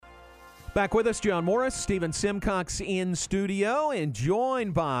Back with us, John Morris, Stephen Simcox in studio, and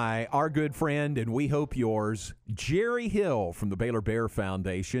joined by our good friend, and we hope yours, Jerry Hill from the Baylor Bear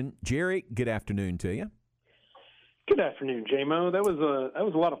Foundation. Jerry, good afternoon to you. Good afternoon, J-Mo. That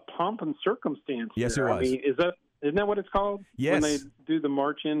was a lot of pomp and circumstance. Yes, there. it was. I mean, isn't that what it's called? Yes. When they do the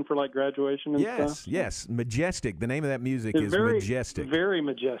march in for like graduation and stuff? Yes. Majestic. The name of that music is very, Majestic. Very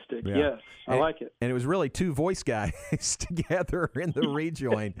majestic, Yeah. yes. I like it. And it was really two voice guys together in the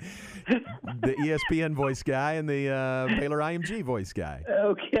rejoin. The ESPN voice guy and the Baylor IMG voice guy.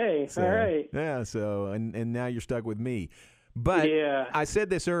 Okay, So, all right. Yeah, so, and now you're stuck with me. But Yeah. I said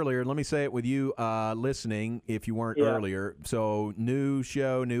this earlier. Let me say it with you listening if you weren't earlier. So new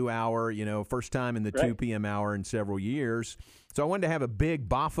show, new hour, first time in the 2 p.m. hour in several years. So I wanted to have a big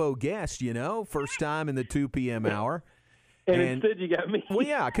Boffo guest, first time in the 2 p.m. hour. And instead you got me. Well,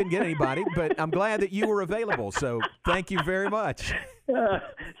 yeah, I couldn't get anybody, but I'm glad that you were available. So thank you very much.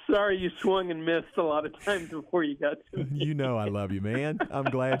 Sorry you swung and missed a lot of times before you got to me. You know I love you, man. I'm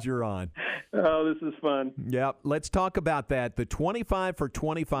glad you're on. Oh, this is fun. Yep. Let's talk about that. The 25 for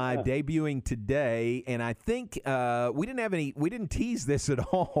 25 debuting today, and I think we didn't tease this at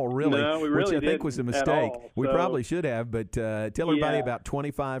all, really. No, we really which I think was a mistake. We probably should have, but tell everybody about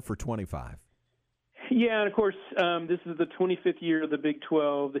 25 for 25. Yeah, and of course, this is the 25th year of the Big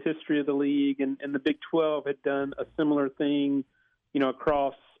 12, the history of the league, and the Big 12 had done a similar thing,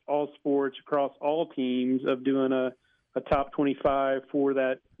 across all sports, across all teams, of doing a top 25 for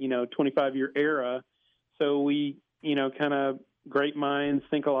that, 25-year era. So we, kind of great minds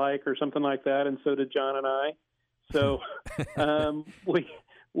think alike or something like that, and so did John and I. So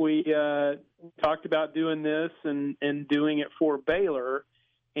we talked about doing this and doing it for Baylor.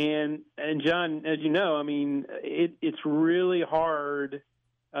 And John, as you know, I mean, it's really hard.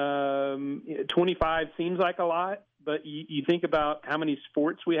 25 seems like a lot, but you think about how many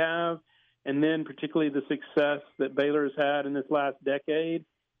sports we have, and then particularly the success that Baylor has had in this last decade.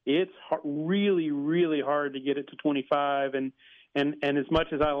 It's really, really hard to get it to 25. And as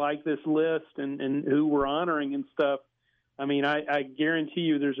much as I like this list and who we're honoring and stuff, I mean, I guarantee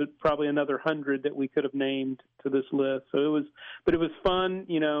you there's probably another 100 that we could have named to this list. So it was fun,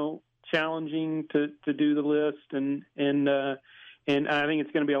 challenging to do the list, and I think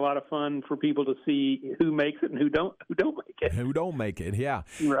it's going to be a lot of fun for people to see who makes it and who don't make it. Who don't make it, yeah.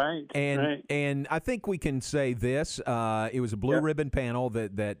 Right. And I think we can say this. It was a blue ribbon panel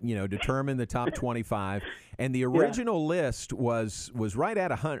that determined the top 25, and the original list was right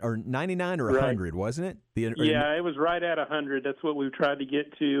at 100 or 99 or 100, wasn't it? It was right at 100. That's what we've tried to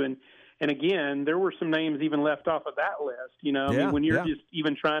get to, and again, there were some names even left off of that list. I mean, when you're just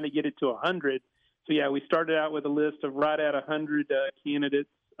even trying to get it to 100. So, we started out with a list of right at 100 candidates,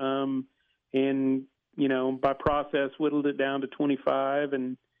 and, by process whittled it down to 25,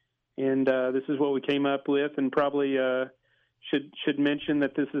 and this is what we came up with, and probably should mention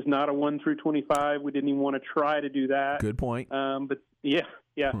that this is not a 1 through 25. We didn't even want to try to do that. Good point. But, yeah.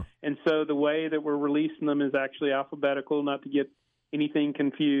 And so the way that we're releasing them is actually alphabetical, not to get anything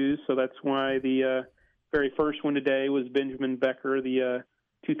confused. So that's why the very first one today was Benjamin Becker, the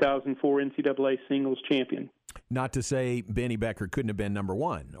 2004 NCAA singles champion. Not to say Benny Becker couldn't have been number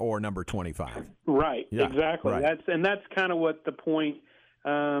 1 or number 25. Right, exactly. Right. That's kind of what the point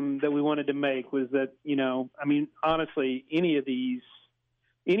that we wanted to make was that, I mean, honestly, any of these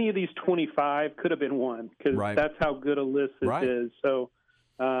 25 could have been one, because that's how good a list this is. So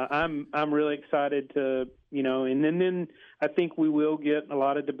I'm really excited to, and then I think we will get a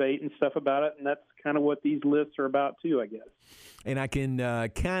lot of debate and stuff about it, and that's kind of what these lists are about too, I guess. And I can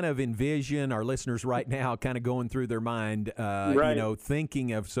kind of envision our listeners right now kind of going through their mind,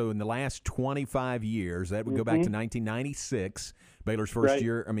 thinking of, so in the last 25 years, that would go back to 1996, Baylor's first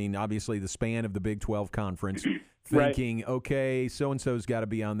year. I mean, obviously the span of the Big 12 conference, thinking, okay, so-and-so's got to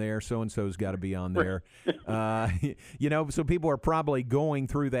be on there, so-and-so's got to be on there. So people are probably going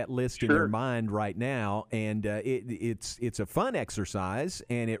through that list in their mind right now, and it's a fun exercise,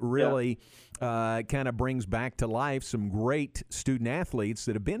 and it really kind of brings back to life some great student athletes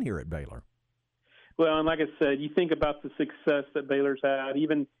that have been here at Baylor. Well, and like I said, you think about the success that Baylor's had,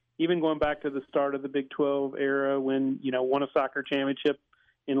 even going back to the start of the Big 12 era when, won a soccer championship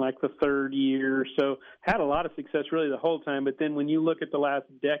in like the third year. So had a lot of success really the whole time. But then when you look at the last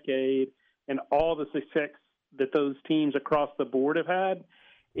decade and all the success that those teams across the board have had,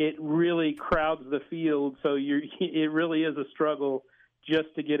 it really crowds the field. So it really is a struggle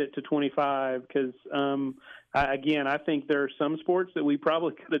just to get it to 25, because, I think there are some sports that we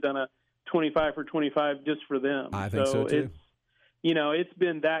probably could have done a 25 for 25 just for them. I think so too. It's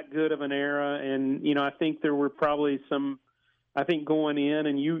been that good of an era, and, I think there were probably some I think going in,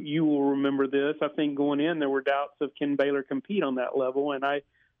 and you will remember this, I think going in there were doubts of can Baylor compete on that level, and I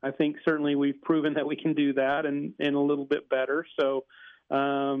think certainly we've proven that we can do that and a little bit better. So,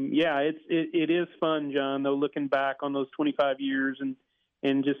 it is fun, John, though, looking back on those 25 years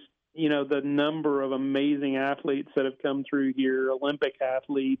and just, the number of amazing athletes that have come through here, Olympic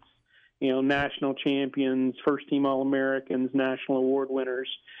athletes, national champions, first-team All-Americans, national award winners.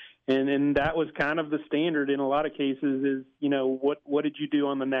 And that was kind of the standard in a lot of cases is, what did you do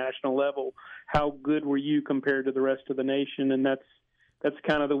on the national level? How good were you compared to the rest of the nation? And that's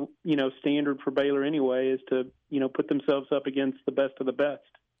kind of the, standard for Baylor anyway, is to, put themselves up against the best of the best.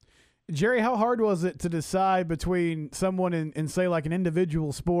 Jerry, how hard was it to decide between someone in say, like an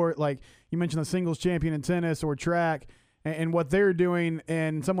individual sport, like you mentioned the singles champion in tennis or track, and what they're doing,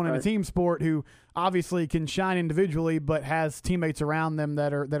 and someone in a team sport who obviously can shine individually but has teammates around them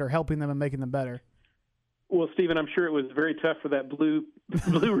that are helping them and making them better? Well, Stephen, I'm sure it was very tough for that blue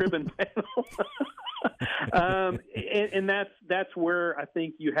ribbon panel. And that's where I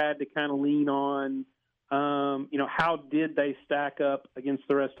think you had to kind of lean on, how did they stack up against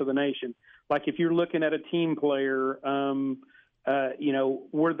the rest of the nation? Like if you're looking at a team player,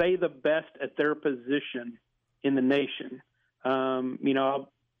 were they the best at their position in the nation?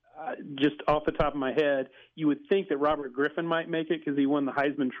 Just off the top of my head, you would think that Robert Griffin might make it because he won the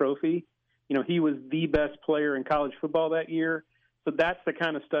Heisman Trophy. He was the best player in college football that year. So that's the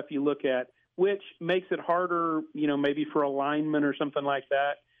kind of stuff you look at, which makes it harder, maybe for a lineman or something like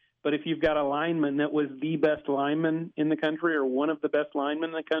that. But if you've got a lineman that was the best lineman in the country or one of the best linemen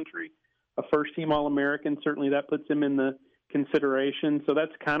in the country, a first-team All-American, certainly that puts him in the consideration. So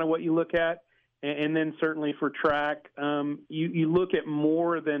that's kind of what you look at. And then certainly for track, you look at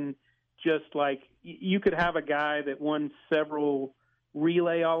more than just like you could have a guy that won several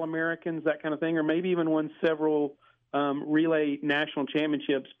relay All-Americans, that kind of thing, or maybe even won several relay national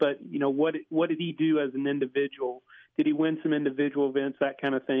championships. But, what did he do as an individual? Did he win some individual events, that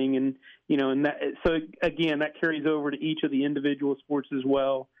kind of thing? And, so again, that carries over to each of the individual sports as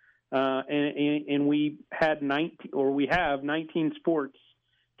well. And we have 19 sports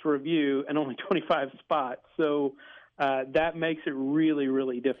to review and only 25 spots. So that makes it really,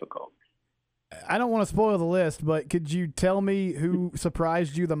 really difficult. I don't want to spoil the list, but could you tell me who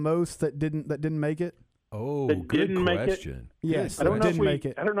surprised you the most that didn't make it? Oh, good question. Yes, I don't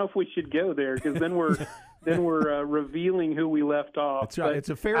know if we should go there because then we're revealing who we left off. That's right. It's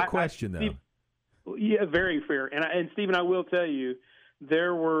a fair question, though. Yeah, very fair. And Stephen, I will tell you,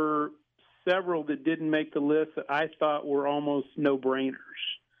 there were several that didn't make the list that I thought were almost no-brainers.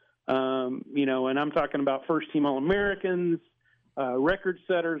 And I'm talking about first-team All-Americans, record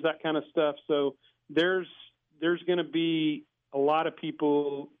setters, that kind of stuff. So there's going to be a lot of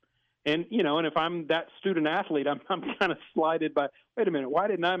people. And, and if I'm that student athlete, I'm kind of slighted by, wait a minute, why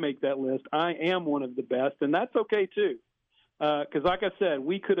didn't I make that list? I am one of the best, and that's okay too. Because like I said,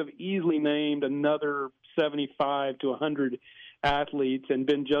 we could have easily named another 75 to 100 athletes and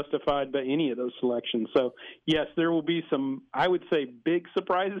been justified by any of those selections. So, yes, there will be some, I would say, big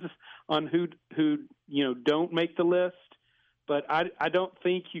surprises on who don't make the list. But I don't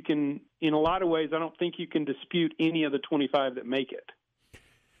think you can, in a lot of ways, I don't think you can dispute any of the 25 that make it.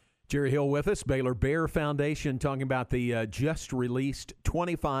 Jerry Hill with us, Baylor Bear Foundation, talking about the just-released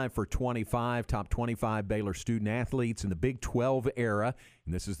 25 for 25, top 25 Baylor student-athletes in the Big 12 era,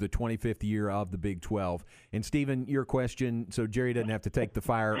 and this is the 25th year of the Big 12. And, Stephen, your question, so Jerry doesn't have to take the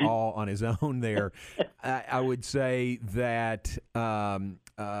fire all on his own there. I would say that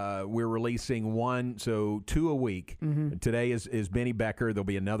we're releasing two a week. Mm-hmm. Today is Benny Becker. There'll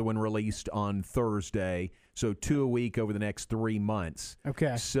be another one released on Thursday. So 2 a week over the next 3 months.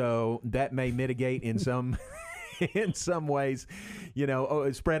 Okay. So that may mitigate in some in some ways,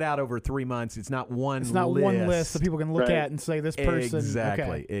 spread out over 3 months. It's not one. It's not list. one list that people can look at and say this person.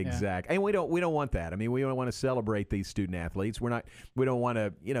 Exactly. Okay. Exactly. Yeah. And we don't want that. I mean, we don't want to celebrate these student athletes. We don't want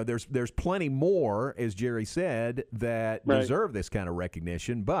to. There's plenty more, as Jerry said, that deserve this kind of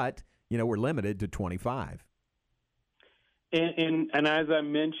recognition, but we're limited to 25. And as I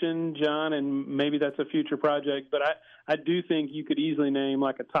mentioned, John, and maybe that's a future project, but I do think you could easily name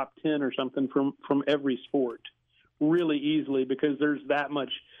like a top 10 or something from every sport really easily because there's that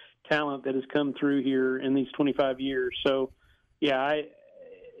much talent that has come through here in these 25 years. So, yeah,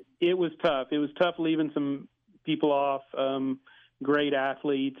 it was tough. It was tough leaving some people off, great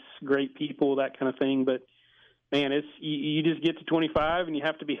athletes, great people, that kind of thing. But, man, you just get to 25 and you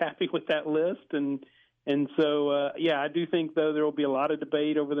have to be happy with that list. And so, I do think, though, there will be a lot of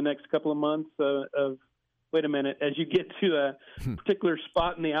debate over the next couple of months of wait a minute, as you get to a particular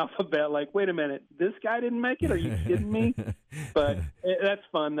spot in the alphabet, like, wait a minute, this guy didn't make it? Are you kidding me? But that's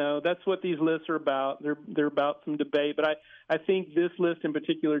fun, though. That's what these lists are about. They're about some debate. But I think this list in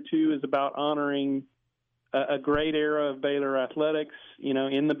particular, too, is about honoring a great era of Baylor athletics,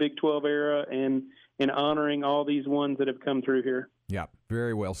 in the Big 12 era, and honoring all these ones that have come through here. Yeah,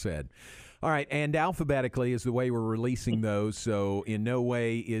 very well said. All right, and alphabetically is the way we're releasing those, so in no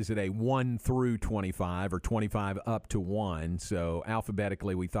way is it a 1 through 25 or 25 up to 1. So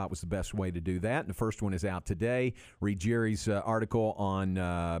alphabetically we thought was the best way to do that. And the first one is out today. Read Jerry's article on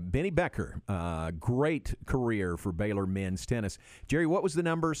Benny Becker. Great career for Baylor men's tennis. Jerry, what was the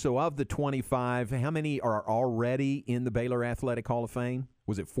number? So of the 25, how many are already in the Baylor Athletic Hall of Fame?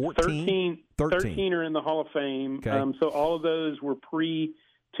 Was it 14? 13 are in the Hall of Fame. Okay. So all of those were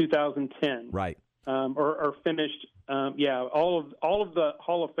pre-2010. Right. Or finished. All of the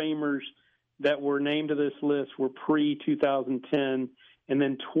Hall of Famers that were named to this list were pre-2010, and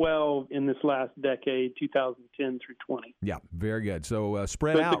then 12 in this last decade, 2010 through 20. Yeah, very good. So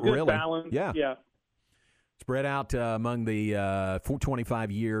spread out, it's a good really. balance. Yeah. Spread out among the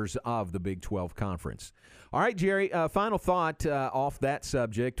 25 years of the Big 12 Conference. All right, Jerry, final thought off that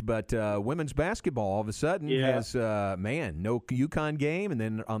subject, but women's basketball all of a sudden has, no UConn game, and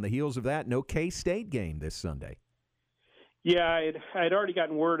then on the heels of that, no K-State game this Sunday. Yeah, I'd already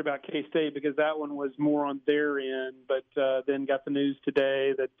gotten word about K-State because that one was more on their end, but then got the news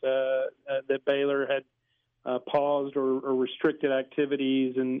today that Baylor had paused or restricted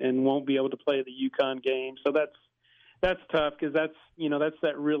activities and won't be able to play the UConn game. So that's tough because that's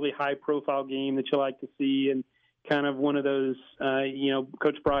that really high profile game that you like to see, and kind of one of those.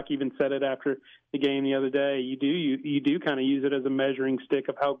 Coach Brock even said it after the game the other day. You do kind of use it as a measuring stick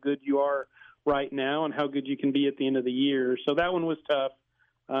of how good you are right now and how good you can be at the end of the year. So that one was tough,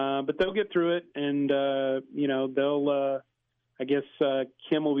 but they'll get through it, and they'll. I guess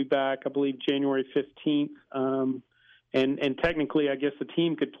Kim will be back, I believe, January 15th. And technically, I guess the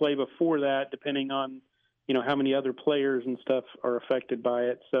team could play before that, depending on, how many other players and stuff are affected by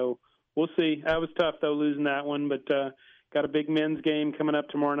it. So we'll see. That was tough, though, losing that one. But got a big men's game coming up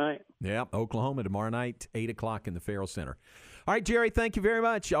tomorrow night. Yeah, Oklahoma tomorrow night, 8 o'clock in the Farrell Center. All right, Jerry, thank you very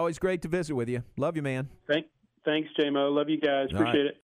much. Always great to visit with you. Love you, man. Thanks, J-Mo. Love you guys. Appreciate it.